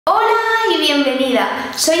bienvenida.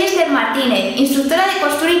 Soy Esther Martínez, instructora de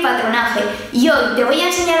costura y patronaje, y hoy te voy a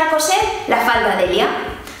enseñar a coser la falda Delia.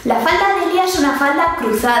 La falda Delia es una falda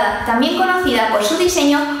cruzada, también conocida por su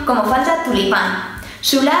diseño como falda tulipan.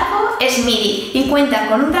 Su largo es midi y cuenta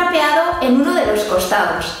con un drapeado en uno de los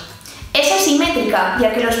costados. Es asimétrica,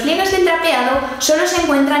 ya que los pliegues del drapeado solo se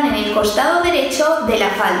encuentran en el costado derecho de la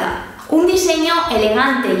falda. Un diseño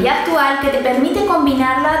elegante y actual que te permite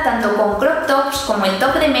combinarla tanto con crop tops como el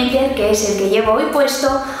top Deméter, que es el que llevo hoy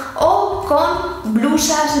puesto, o con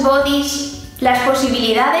blusas, bodys. Las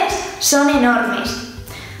posibilidades son enormes.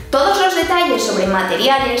 Todos los detalles sobre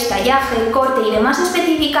materiales, tallaje, corte y demás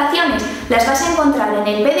especificaciones las vas a encontrar en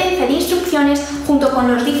el PDF de instrucciones junto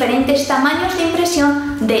con los diferentes tamaños de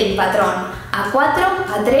impresión del patrón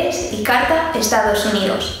A4, A3 y carta Estados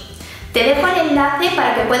Unidos. Te dejo el enlace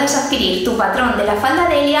para que puedas adquirir tu patrón de la falda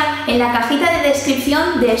Delia en la cajita de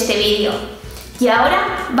descripción de este vídeo. Y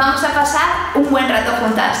ahora vamos a pasar un buen rato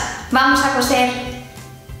juntas. ¡Vamos a coser!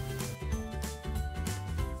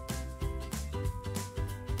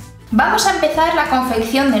 Vamos a empezar la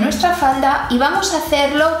confección de nuestra falda y vamos a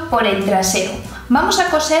hacerlo por el trasero. Vamos a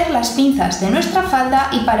coser las pinzas de nuestra falda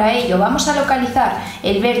y para ello vamos a localizar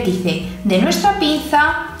el vértice de nuestra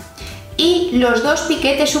pinza y los dos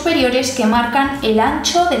piquetes superiores que marcan el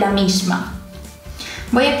ancho de la misma.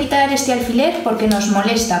 Voy a quitar este alfiler porque nos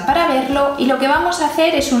molesta para verlo y lo que vamos a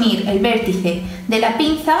hacer es unir el vértice de la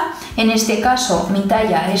pinza, en este caso mi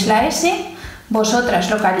talla es la S, vosotras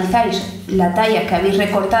localizáis la talla que habéis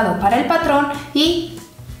recortado para el patrón y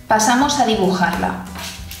pasamos a dibujarla.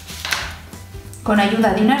 Con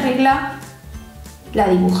ayuda de una regla la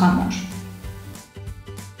dibujamos.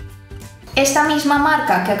 Esta misma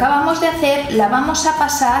marca que acabamos de hacer la vamos a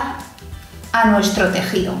pasar a nuestro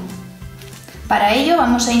tejido. Para ello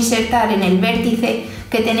vamos a insertar en el vértice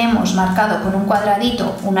que tenemos marcado con un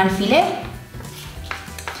cuadradito un alfiler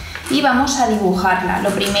y vamos a dibujarla.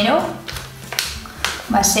 Lo primero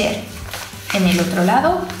va a ser en el otro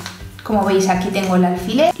lado. Como veis, aquí tengo el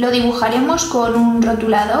alfiler. Lo dibujaremos con un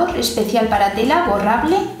rotulador especial para tela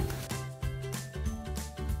borrable.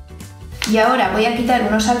 Y ahora voy a quitar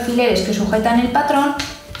unos alfileres que sujetan el patrón,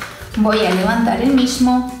 voy a levantar el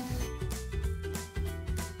mismo.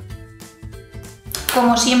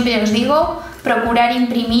 Como siempre os digo, procurar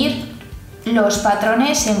imprimir los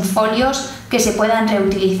patrones en folios que se puedan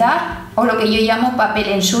reutilizar o lo que yo llamo papel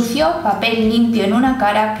en sucio, papel limpio en una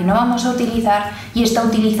cara que no vamos a utilizar y está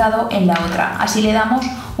utilizado en la otra. Así le damos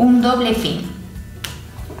un doble fin.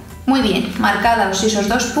 Muy bien, marcados esos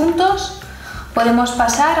dos puntos, podemos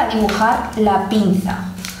pasar a dibujar la pinza.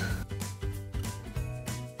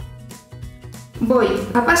 Voy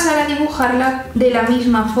a pasar a dibujarla de la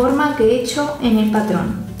misma forma que he hecho en el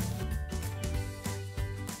patrón.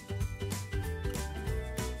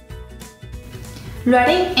 Lo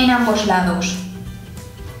haré en ambos lados.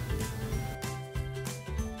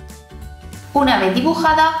 Una vez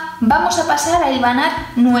dibujada, vamos a pasar a hilvanar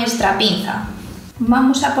nuestra pinza.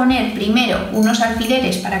 Vamos a poner primero unos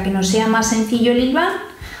alfileres para que nos sea más sencillo el hilván,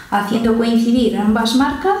 haciendo coincidir ambas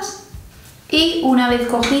marcas y una vez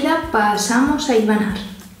cogida pasamos a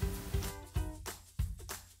hilvanar.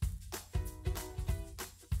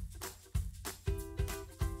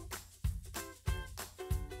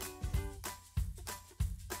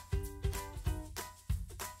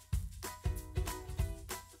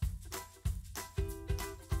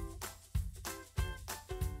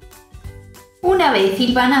 Una vez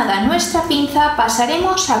hilvanada nuestra pinza,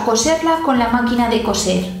 pasaremos a coserla con la máquina de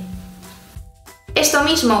coser. Esto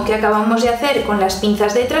mismo que acabamos de hacer con las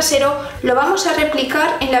pinzas de trasero, lo vamos a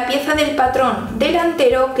replicar en la pieza del patrón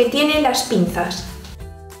delantero que tiene las pinzas.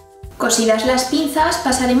 Cosidas las pinzas,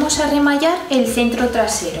 pasaremos a remallar el centro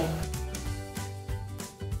trasero.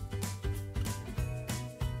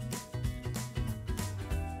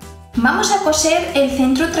 Vamos a coser el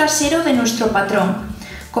centro trasero de nuestro patrón.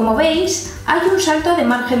 Como veis, hay un salto de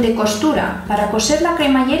margen de costura. Para coser la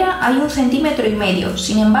cremallera hay 1,5 centímetros.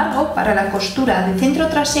 Sin embargo, para la costura de centro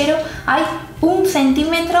trasero hay 1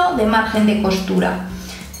 centímetro de margen de costura.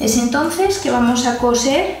 Es entonces que vamos a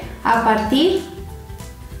coser a partir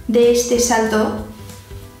de este salto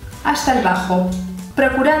hasta el bajo,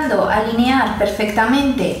 procurando alinear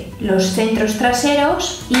perfectamente los centros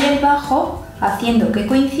traseros y el bajo, haciendo que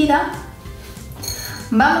coincida.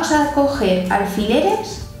 Vamos a coger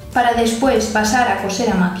alfileres para después pasar a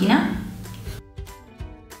coser a máquina.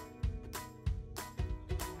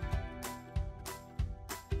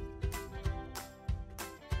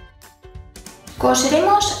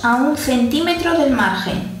 Coseremos a 1 centímetro del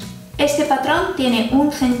margen. Este patrón tiene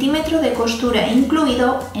 1 centímetro de costura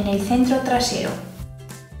incluido en el centro trasero.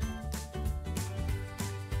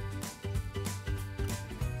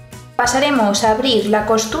 Pasaremos a abrir la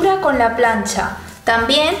costura con la plancha.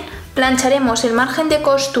 También plancharemos el margen de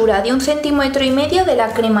costura de 1,5 cm de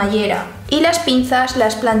la cremallera y las pinzas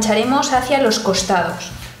las plancharemos hacia los costados.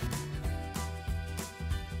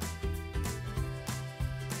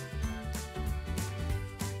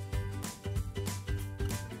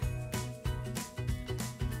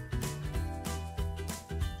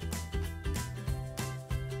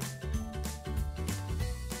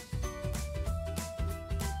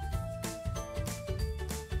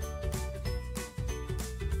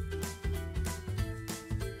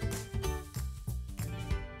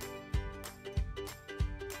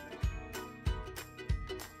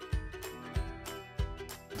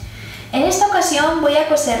 En esta ocasión voy a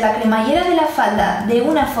coser la cremallera de la falda de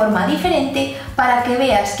una forma diferente para que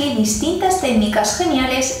veas que hay distintas técnicas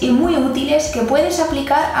geniales y muy útiles que puedes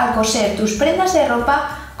aplicar al coser tus prendas de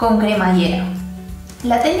ropa con cremallera.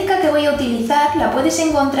 La técnica que voy a utilizar la puedes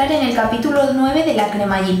encontrar en el capítulo 9 de la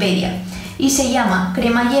Cremallipedia y se llama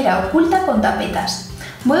cremallera oculta con tapetas.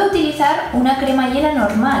 Voy a utilizar una cremallera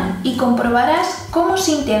normal y comprobarás cómo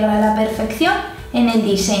se integra a la perfección en el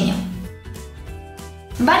diseño.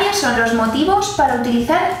 Varios son los motivos para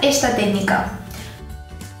utilizar esta técnica.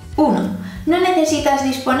 1. No necesitas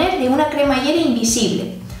disponer de una cremallera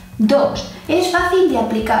invisible. 2. Es fácil de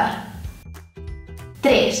aplicar.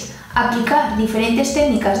 3. Aplicar diferentes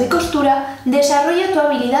técnicas de costura desarrolla tu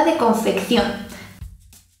habilidad de confección.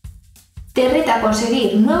 Te reta a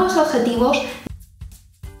conseguir nuevos objetivos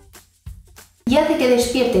y hace que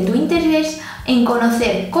despierte tu interés en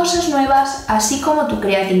conocer cosas nuevas, así como tu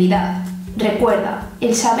creatividad. Recuerda,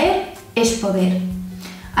 el saber es poder.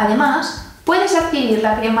 Además, puedes adquirir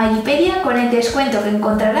la Cremallipedia con el descuento que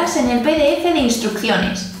encontrarás en el PDF de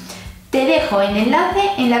instrucciones. Te dejo el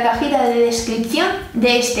enlace en la cajita de descripción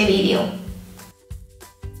de este vídeo.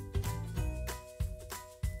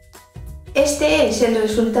 Este es el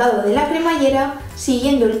resultado de la cremallera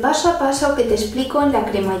siguiendo el paso a paso que te explico en la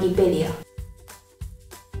Cremallipedia.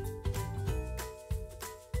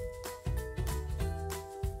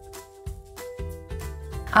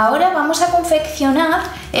 Ahora vamos a confeccionar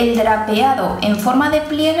el drapeado en forma de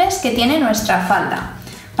pliegues que tiene nuestra falda.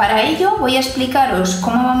 Para ello voy a explicaros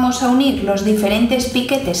cómo vamos a unir los diferentes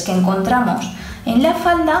piquetes que encontramos en la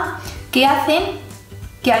falda que hacen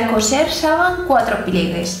que al coser se hagan 4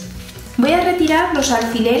 pliegues. Voy a retirar los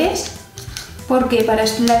alfileres porque para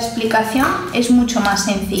la explicación es mucho más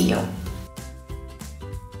sencillo.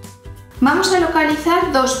 Vamos a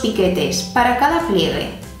localizar 2 piquetes para cada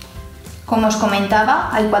pliegue. Como os comentaba,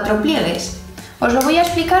 hay 4 pliegues. Os lo voy a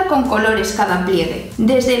explicar con colores cada pliegue.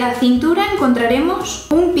 Desde la cintura encontraremos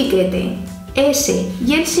un piquete. Ese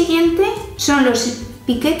y el siguiente son los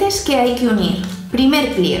piquetes que hay que unir.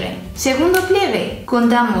 Primer pliegue. Segundo pliegue,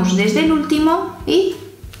 contamos desde el último y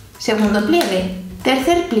segundo pliegue.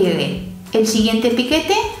 Tercer pliegue, el siguiente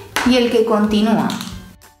piquete y el que continúa.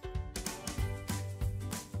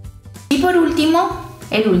 Y por último,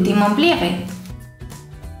 el último pliegue.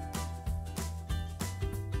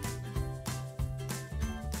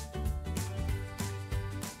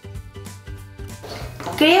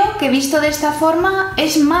 Creo que visto de esta forma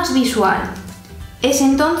es más visual. Es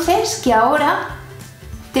entonces que ahora,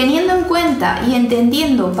 teniendo en cuenta y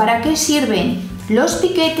entendiendo para qué sirven los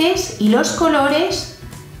piquetes y los colores,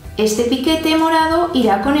 este piquete morado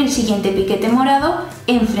irá con el siguiente piquete morado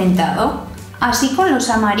enfrentado, así con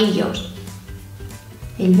los amarillos.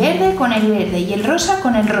 El verde con el verde y el rosa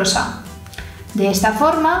con el rosa. De esta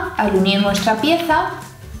forma, al unir nuestra pieza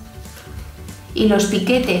y los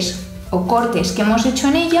piquetes o cortes que hemos hecho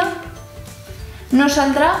en ella, nos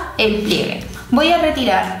saldrá el pliegue. Voy a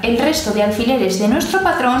retirar el resto de alfileres de nuestro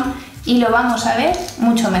patrón y lo vamos a ver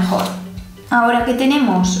mucho mejor. Ahora que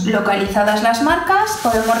tenemos localizadas las marcas,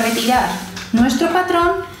 podemos retirar nuestro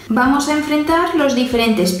patrón. Vamos a enfrentar los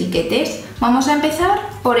diferentes piquetes. Vamos a empezar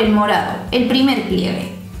por el morado, el primer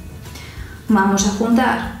pliegue. Vamos a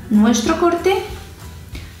juntar nuestro corte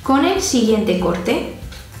con el siguiente corte.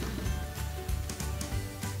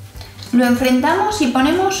 Lo enfrentamos y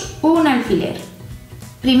ponemos un alfiler.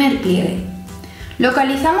 Primer pliegue.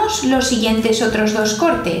 Localizamos los siguientes otros 2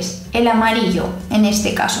 cortes, el amarillo en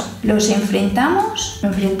este caso. Los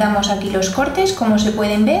enfrentamos aquí los cortes como se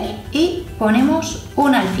pueden ver y ponemos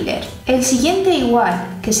un alfiler. El siguiente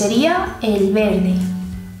igual, que sería el verde.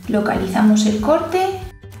 Localizamos el corte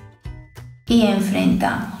y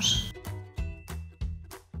enfrentamos.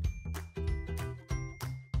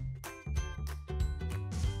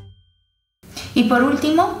 Y por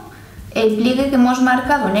último, el pliegue que hemos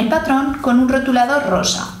marcado en el patrón con un rotulador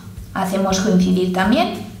rosa. Hacemos coincidir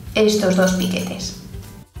también estos 2 piquetes.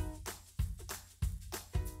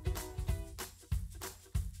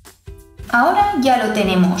 Ahora ya lo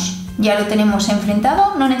tenemos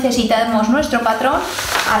enfrentado, no necesitamos nuestro patrón,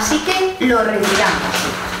 así que lo retiramos.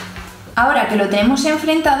 Ahora que lo tenemos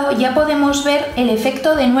enfrentado ya podemos ver el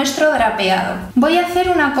efecto de nuestro drapeado. Voy a hacer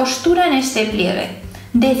una costura en este pliegue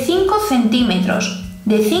de 5 centímetros,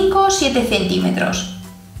 de 5 o 7 centímetros.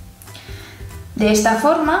 De esta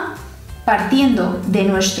forma, partiendo de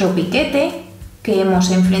nuestro piquete que hemos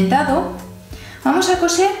enfrentado, vamos a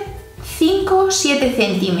coser 5 o 7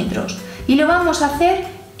 centímetros y lo vamos a hacer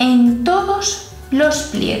en todos los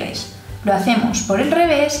pliegues. Lo hacemos por el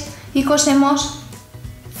revés y cosemos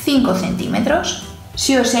 5 centímetros.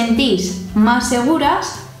 Si os sentís más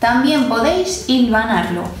seguras, también podéis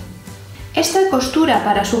hilvanarlo. Esta costura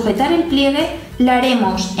para sujetar el pliegue la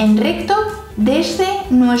haremos en recto desde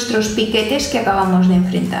nuestros piquetes que acabamos de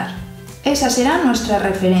enfrentar. Esa será nuestra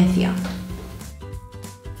referencia.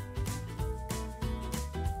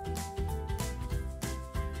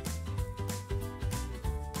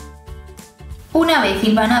 Una vez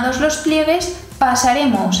hilvanados los pliegues,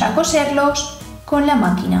 pasaremos a coserlos con la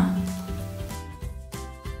máquina.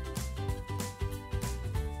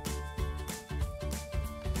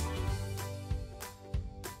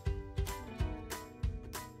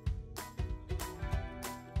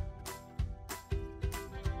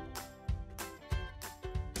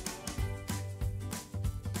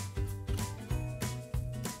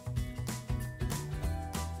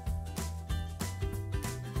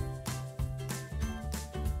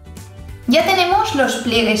 Ya tenemos los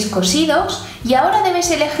pliegues cosidos y ahora debes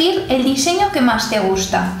elegir el diseño que más te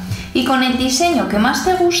gusta. Y con el diseño que más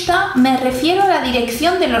te gusta me refiero a la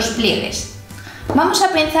dirección de los pliegues. Vamos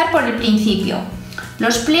a pensar por el principio.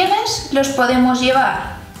 Los pliegues los podemos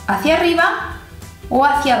llevar hacia arriba o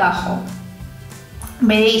hacia abajo.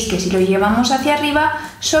 Veréis que si lo llevamos hacia arriba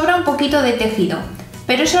sobra un poquito de tejido,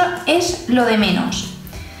 pero eso es lo de menos.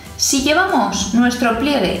 Si llevamos nuestro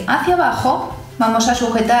pliegue hacia abajo, vamos a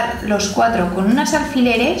sujetar los 4 con unos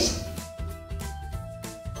alfileres .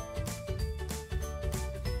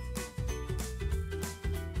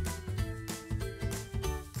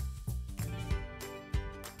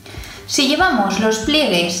 Si llevamos los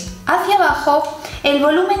pliegues hacia abajo, el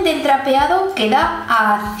volumen del drapeado queda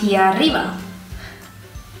hacia arriba.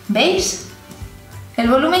 ¿Veis? El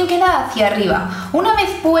volumen queda hacia arriba. Una vez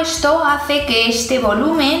puesto, hace que este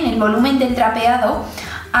volumen, el volumen del drapeado,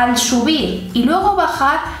 al subir y luego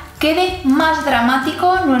bajar, quede más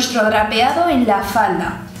dramático nuestro drapeado en la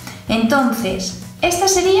falda. Entonces, esta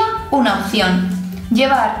sería una opción,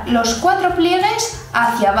 llevar los 4 pliegues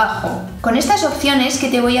hacia abajo. Con estas opciones que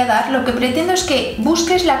te voy a dar, lo que pretendo es que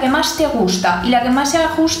busques la que más te gusta y la que más se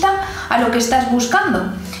ajusta a lo que estás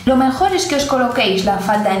buscando. Lo mejor es que os coloquéis la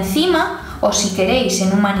falda encima o, si queréis,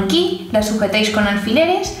 en un maniquí, la sujetáis con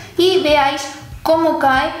alfileres y veáis cómo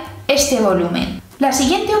cae este volumen. La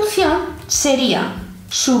siguiente opción sería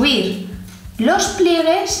subir los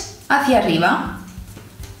pliegues hacia arriba.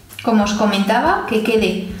 Como os comentaba, que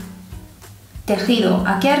quede tejido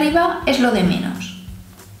aquí arriba es lo de menos.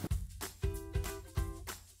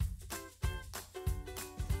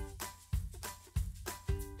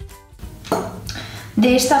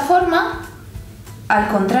 De esta forma, al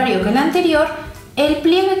contrario que el anterior, el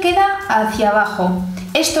pliegue queda hacia abajo.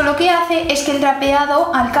 Esto lo que hace es que el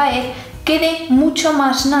drapeado, al caer, quede mucho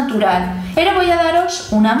más natural. Pero voy a daros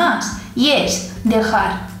una más, y es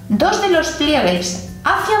dejar 2 de los pliegues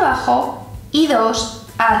hacia abajo y 2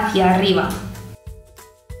 hacia arriba.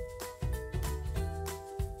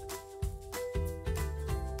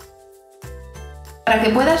 Para que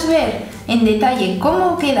puedas ver en detalle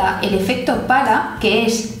cómo queda el efecto pala, que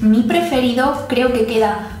es mi preferido, creo que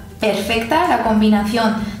queda perfecta la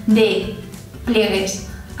combinación de pliegues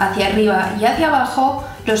hacia arriba y hacia abajo.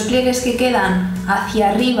 Los pliegues que quedan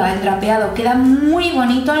hacia arriba, el drapeado queda muy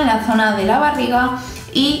bonito en la zona de la barriga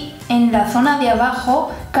y en la zona de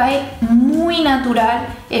abajo cae muy natural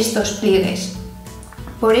estos pliegues.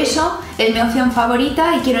 Por eso es mi opción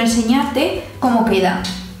favorita y quiero enseñarte cómo queda.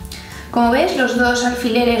 Como ves, los 2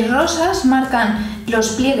 alfileres rosas marcan los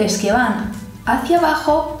pliegues que van hacia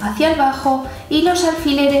abajo, hacia el bajo, y los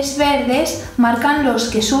alfileres verdes marcan los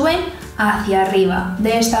que suben hacia arriba.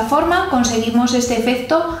 De esta forma conseguimos este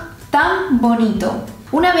efecto tan bonito.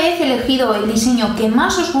 Una vez elegido el diseño que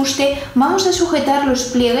más os guste, vamos a sujetar los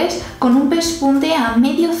pliegues con un pespunte a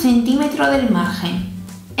medio centímetro del margen.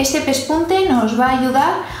 Este pespunte nos va a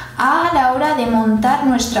ayudar a la hora de montar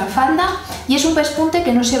nuestra falda y es un pespunte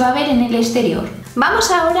que no se va a ver en el exterior.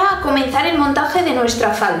 Vamos ahora a comenzar el montaje de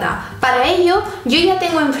nuestra falda. Para ello, yo ya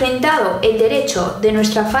tengo enfrentado el derecho de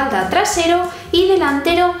nuestra falda trasero y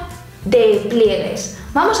delantero de pliegues.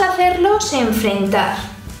 Vamos a hacerlos enfrentar.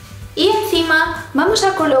 y encima vamos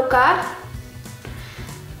a colocar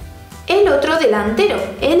el otro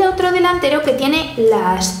delantero que tiene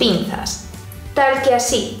las pinzas, tal que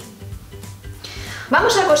así.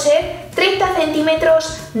 Vamos a coser 30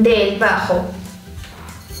 centímetros del bajo.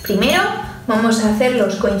 Primero vamos a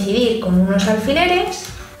hacerlos coincidir con unos alfileres.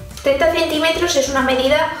 30 centímetros es una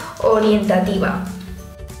medida orientativa.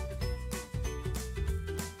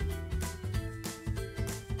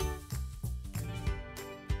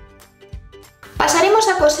 Pasaremos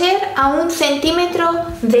a coser a 1 centímetro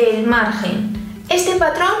del margen. Este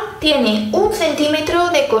patrón tiene 1 centímetro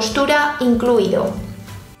de costura incluido.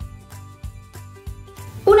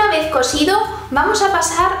 Una vez cosido, vamos a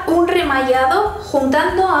pasar un remallado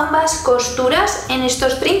juntando ambas costuras en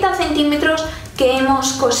estos 30 centímetros que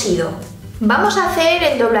hemos cosido. Vamos a hacer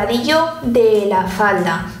el dobladillo de la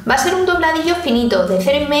falda. Va a ser un dobladillo finito de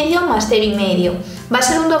 0,5 más 0,5. Va a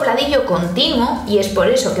ser un dobladillo continuo y es por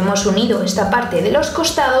eso que hemos unido esta parte de los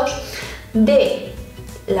costados de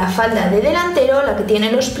la falda de delantero, la que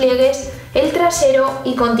tiene los pliegues, el trasero,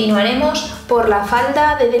 y continuaremos por la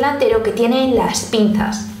falda de delantero que tiene las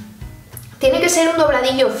pinzas. Tiene que ser un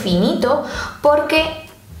dobladillo finito porque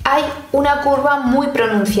hay una curva muy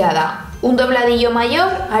pronunciada. Un dobladillo mayor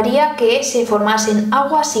haría que se formasen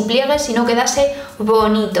aguas y pliegues y no quedase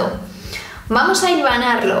bonito. Vamos a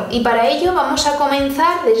hilvanarlo y para ello vamos a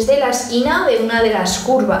comenzar desde la esquina de una de las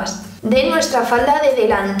curvas de nuestra falda de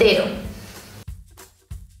delantero.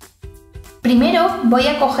 Primero voy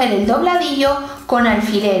a coger el dobladillo con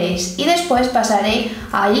alfileres y después pasaré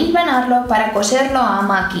a hilvanarlo para coserlo a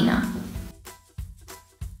máquina.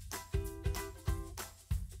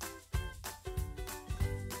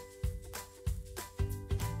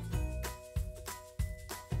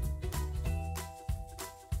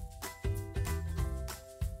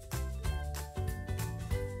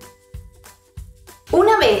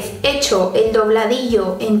 Una vez hecho el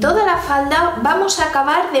dobladillo en toda la falda, vamos a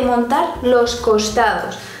acabar de montar los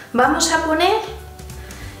costados. Vamos a poner,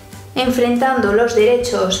 enfrentando los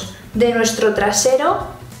derechos de nuestro trasero,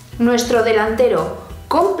 nuestro delantero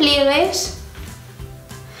con pliegues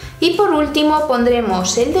y por último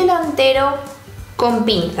pondremos el delantero con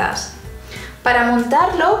pinzas. Para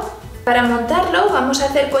montarlo vamos a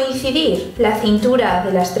hacer coincidir la cintura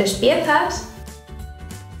de las 3 piezas.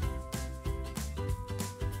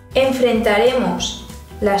 Enfrentaremos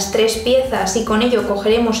las 3 piezas y con ello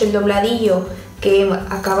cogeremos el dobladillo que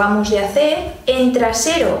acabamos de hacer. En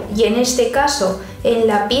trasero y en este caso en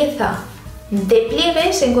la pieza de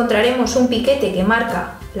pliegues encontraremos un piquete que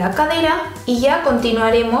marca la cadera y ya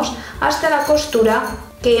continuaremos hasta la costura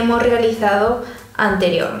que hemos realizado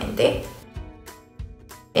anteriormente.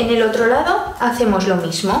 En el otro lado hacemos lo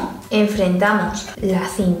mismo, enfrentamos la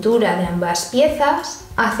cintura de ambas piezas,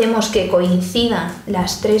 hacemos que coincidan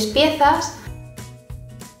las 3 piezas,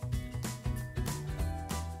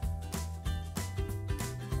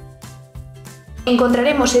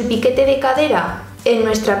 encontraremos el piquete de cadera en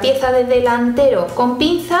nuestra pieza de delantero con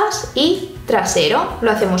pinzas y trasero, lo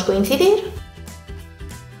hacemos coincidir.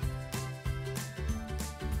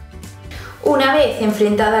 Una vez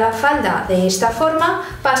enfrentada la falda de esta forma,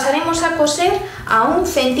 pasaremos a coser a 1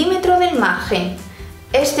 centímetro del margen.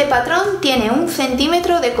 Este patrón tiene 1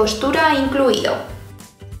 centímetro de costura incluido.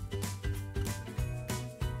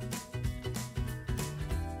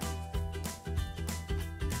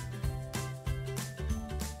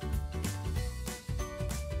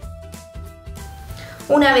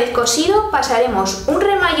 Una vez cosido, pasaremos un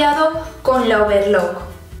remallado con la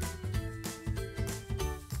overlock.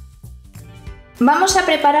 Vamos a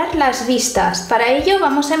preparar las vistas. Para ello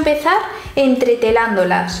vamos a empezar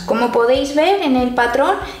entretelándolas. Como podéis ver en el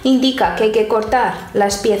patrón indica que hay que cortar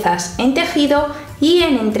las piezas en tejido y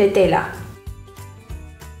en entretela.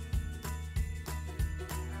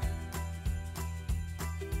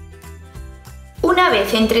 Una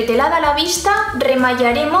vez entretelada la vista,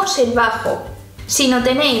 remallaremos el bajo. Si no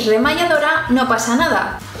tenéis remalladora, no pasa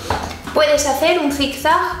nada. Puedes hacer un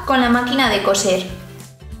zigzag con la máquina de coser.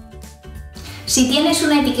 Si tienes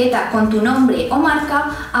una etiqueta con tu nombre o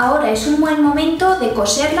marca, ahora es un buen momento de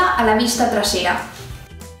coserla a la vista trasera.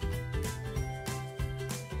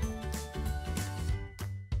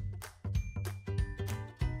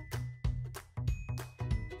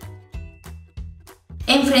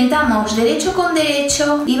 Enfrentamos derecho con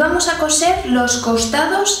derecho y vamos a coser los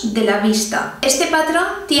costados de la vista. Este patrón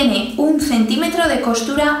tiene 1 centímetro de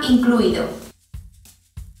costura incluido.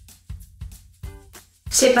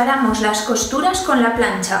 Separamos las costuras con la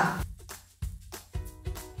plancha.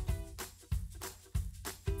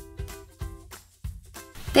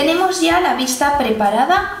 Tenemos ya la vista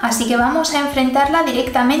preparada, así que vamos a enfrentarla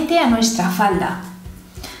directamente a nuestra falda.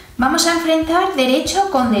 Vamos a enfrentar derecho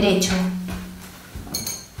con derecho.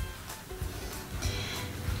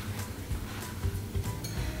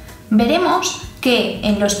 Veremos que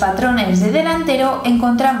en los patrones de delantero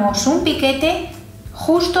encontramos un piquete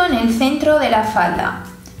justo en el centro de la falda.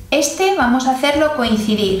 Este vamos a hacerlo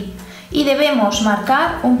coincidir y debemos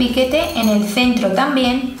marcar un piquete en el centro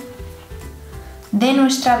también de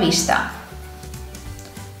nuestra vista.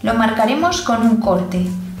 Lo marcaremos con un corte.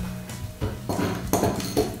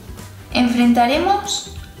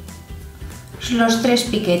 Enfrentaremos los 3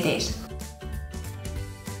 piquetes.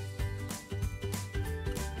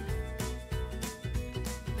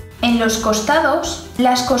 En los costados,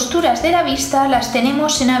 las costuras de la vista las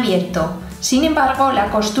tenemos en abierto. Sin embargo, la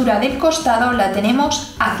costura del costado la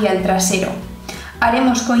tenemos hacia el trasero.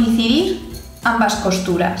 Haremos coincidir ambas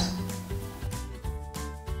costuras.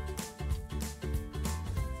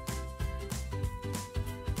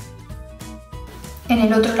 En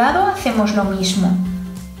el otro lado hacemos lo mismo.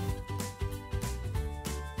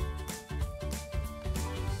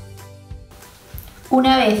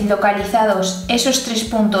 Una vez localizados esos 3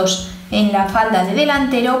 puntos en la falda de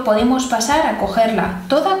delantero, podemos pasar a cogerla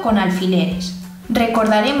toda con alfileres.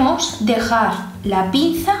 Recordaremos dejar la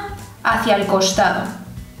pinza hacia el costado.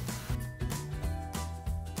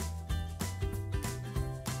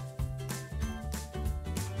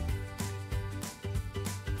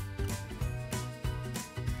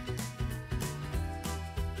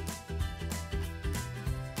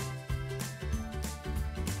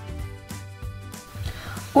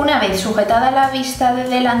 Una vez sujetada la vista de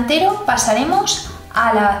delantero, pasaremos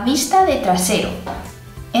a la vista de trasero.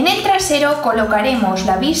 En el trasero colocaremos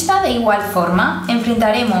la vista de igual forma,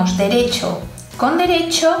 enfrentaremos derecho con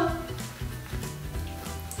derecho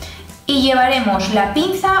y llevaremos la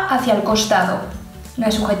pinza hacia el costado. La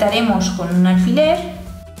sujetaremos con un alfiler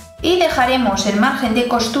y dejaremos el margen de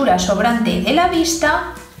costura sobrante de la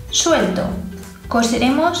vista suelto.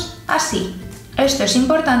 Coseremos así. Esto es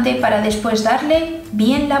importante para después darle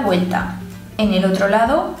bien la vuelta. En el otro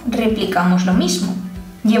lado replicamos lo mismo.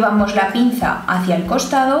 Llevamos la pinza hacia el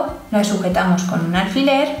costado, la sujetamos con un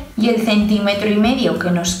alfiler y el 1,5 centímetros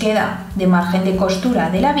que nos queda de margen de costura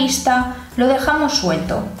de la vista lo dejamos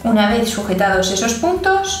suelto. Una vez sujetados esos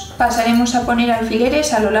puntos, pasaremos a poner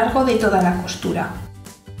alfileres a lo largo de toda la costura.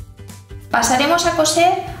 Pasaremos a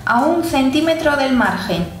coser a 1 centímetro del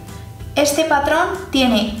margen. Este patrón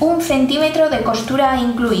tiene 1 centímetro de costura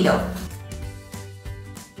incluido.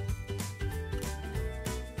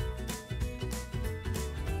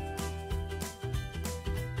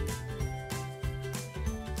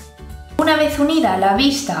 Una vez unida la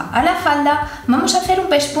vista a la falda, vamos a hacer un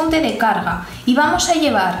pespunte de carga y vamos a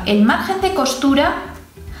llevar el margen de costura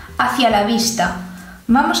hacia la vista.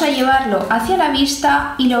 Vamos a llevarlo hacia la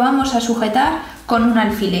vista y lo vamos a sujetar con un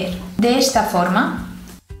alfiler, de esta forma.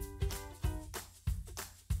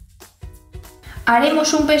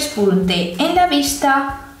 Haremos un pespunte en la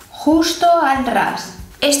vista justo al ras.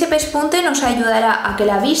 Este pespunte nos ayudará a que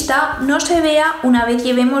la vista no se vea una vez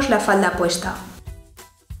llevemos la falda puesta.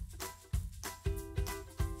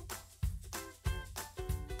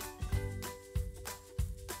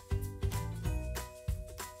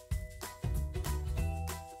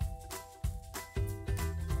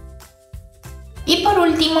 Y por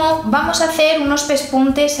último vamos a hacer unos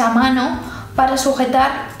pespuntes a mano para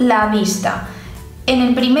sujetar la vista. En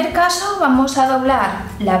el primer caso vamos a doblar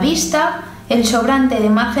la vista, el sobrante de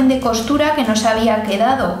margen de costura que nos había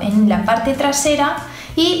quedado en la parte trasera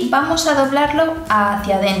y vamos a doblarlo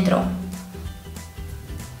hacia adentro,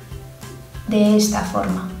 de esta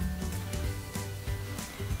forma.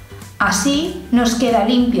 Así nos queda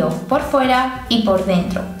limpio por fuera y por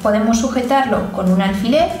dentro. Podemos sujetarlo con un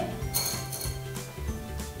alfiler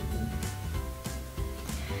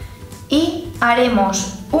y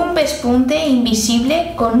haremos un pespunte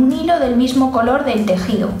invisible con un hilo del mismo color del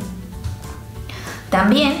tejido.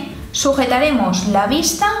 También sujetaremos la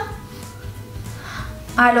vista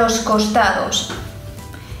a los costados,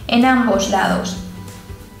 en ambos lados.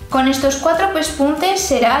 Con estos 4 pespuntes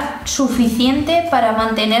será suficiente para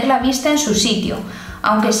mantener la vista en su sitio,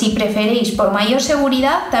 aunque si preferís por mayor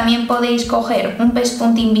seguridad también podéis coger un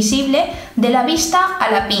pespunte invisible de la vista a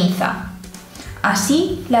la pinza.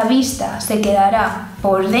 Así la vista se quedará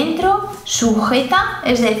por dentro sujeta,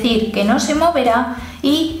 es decir, que no se moverá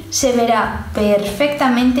y se verá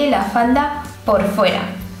perfectamente la falda por fuera.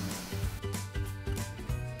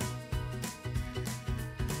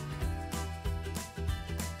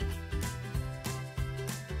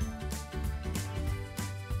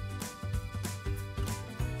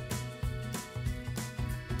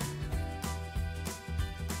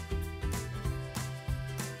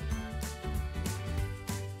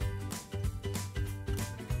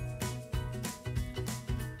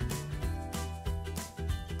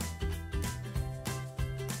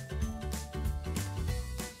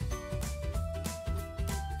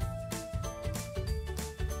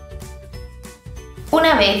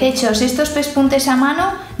 Una vez hechos estos pespuntes a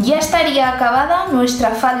mano, ya estaría acabada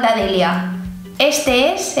nuestra falda Delia.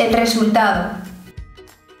 Este es el resultado.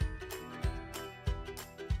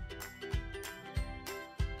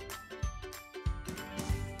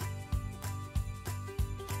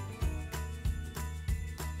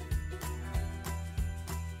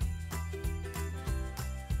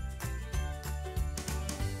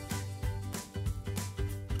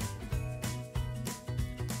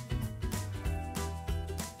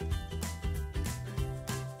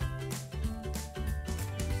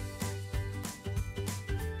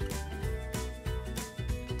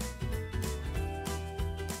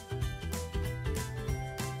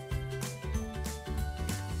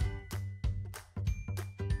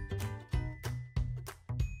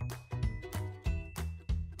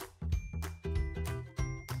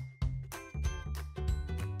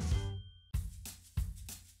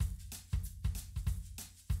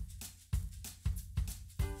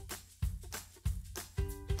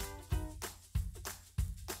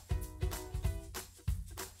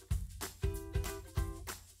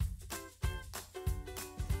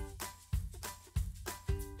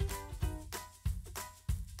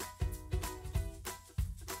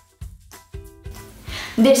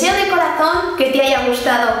 Deseo de corazón que te haya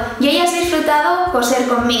gustado y hayas disfrutado coser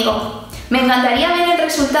conmigo. Me encantaría ver el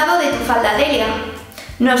resultado de tu falda Delia.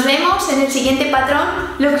 Nos vemos en el siguiente patrón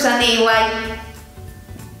Looks and DIY.